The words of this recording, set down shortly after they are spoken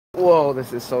Whoa,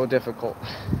 this is so difficult.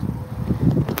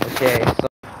 Okay, so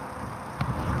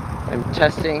I'm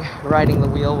testing riding the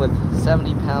wheel with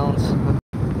 70 pounds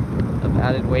of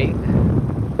added weight. It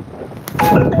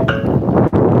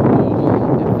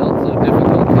felt so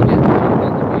difficult to get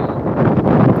on the wheel.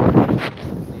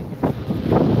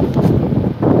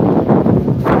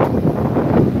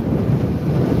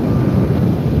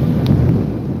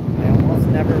 I almost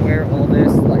never wear all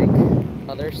this like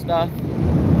other stuff,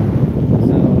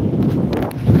 so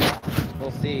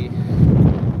we'll see.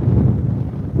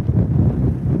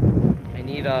 I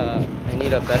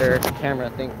need a better camera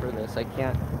thing for this. I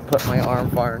can't put my arm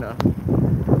far enough.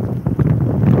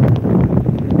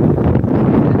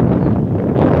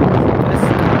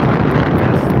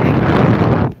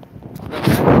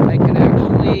 I can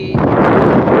actually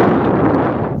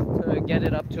to get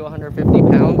it up to 150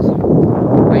 pounds.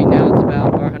 Right now it's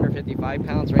about 155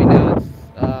 pounds. Right now it's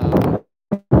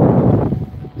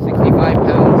 65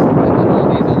 pounds, and then all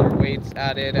these other weights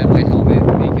added and my helmet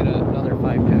make it another 5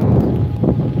 pounds.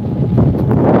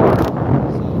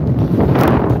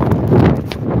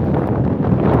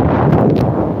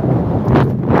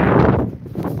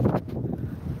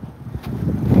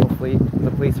 Hopefully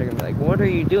the police are gonna be like, "What are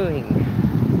you doing?"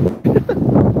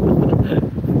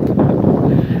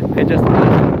 I just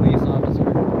asked the police officer.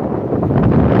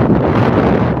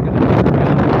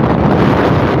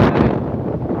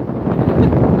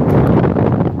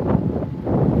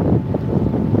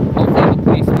 Hopefully the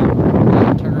police will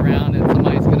turn around and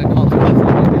somebody's gonna call to us.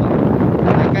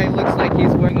 That guy looks like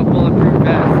he's wearing a bulletproof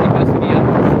vest. He must be up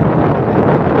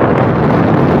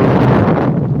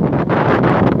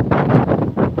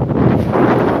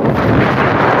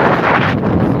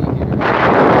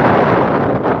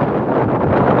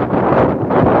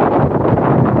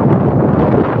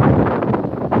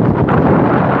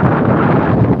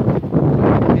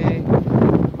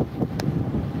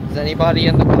to anybody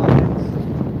in the comments?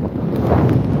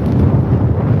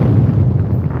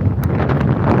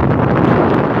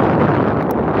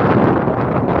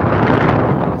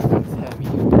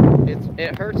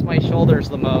 It hurts my shoulders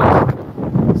the most,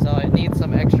 so it needs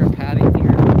some extra padding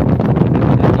here.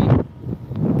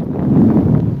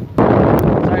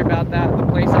 Sorry about that. The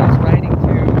place I was riding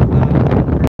to,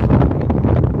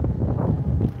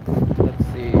 let's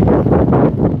see,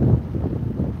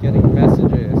 getting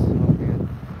messages.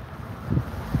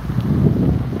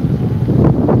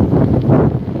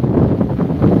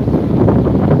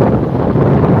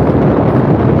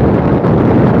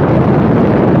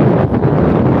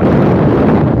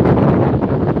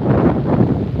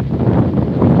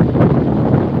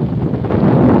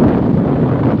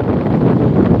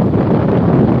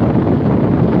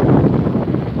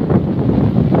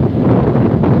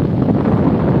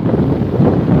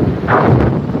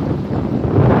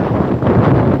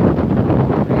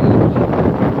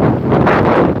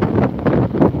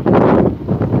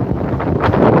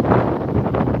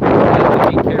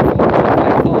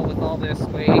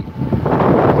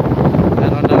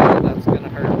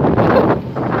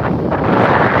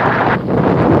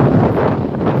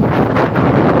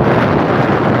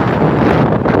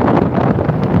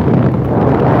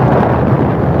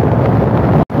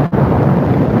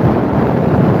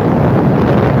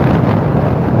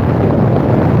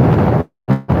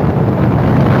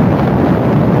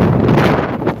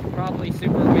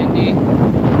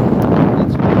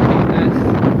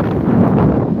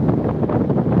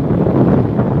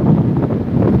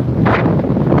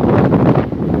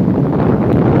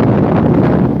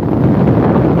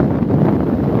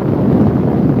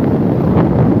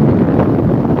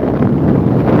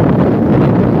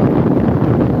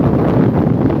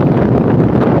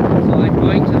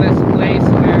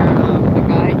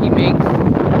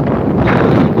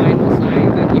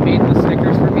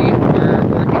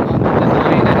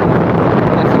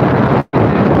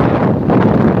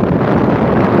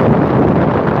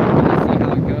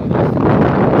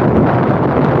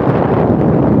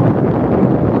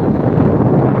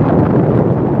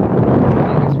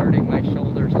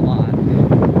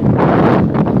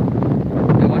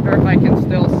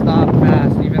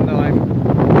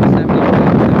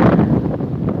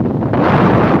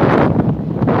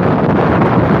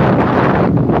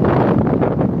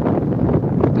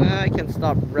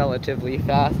 Relatively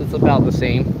fast. It's about the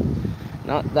same,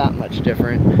 not that much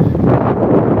different.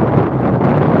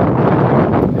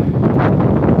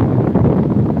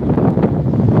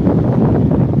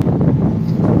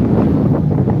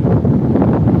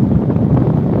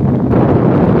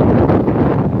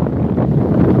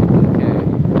 Okay,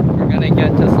 we're gonna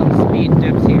get to some speed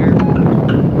dips here.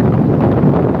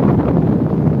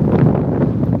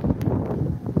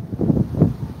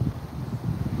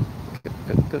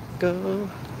 go.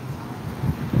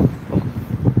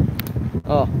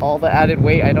 Oh, all the added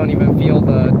weight, I don't even feel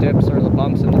the dips or the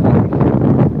bumps in the board.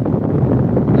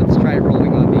 Let's try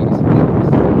rolling on these.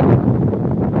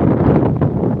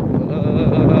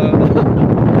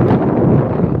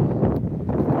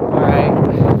 Alright,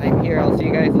 I'm here. I'll see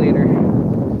you guys later.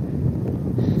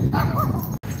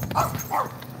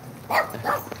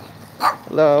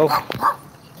 Hello.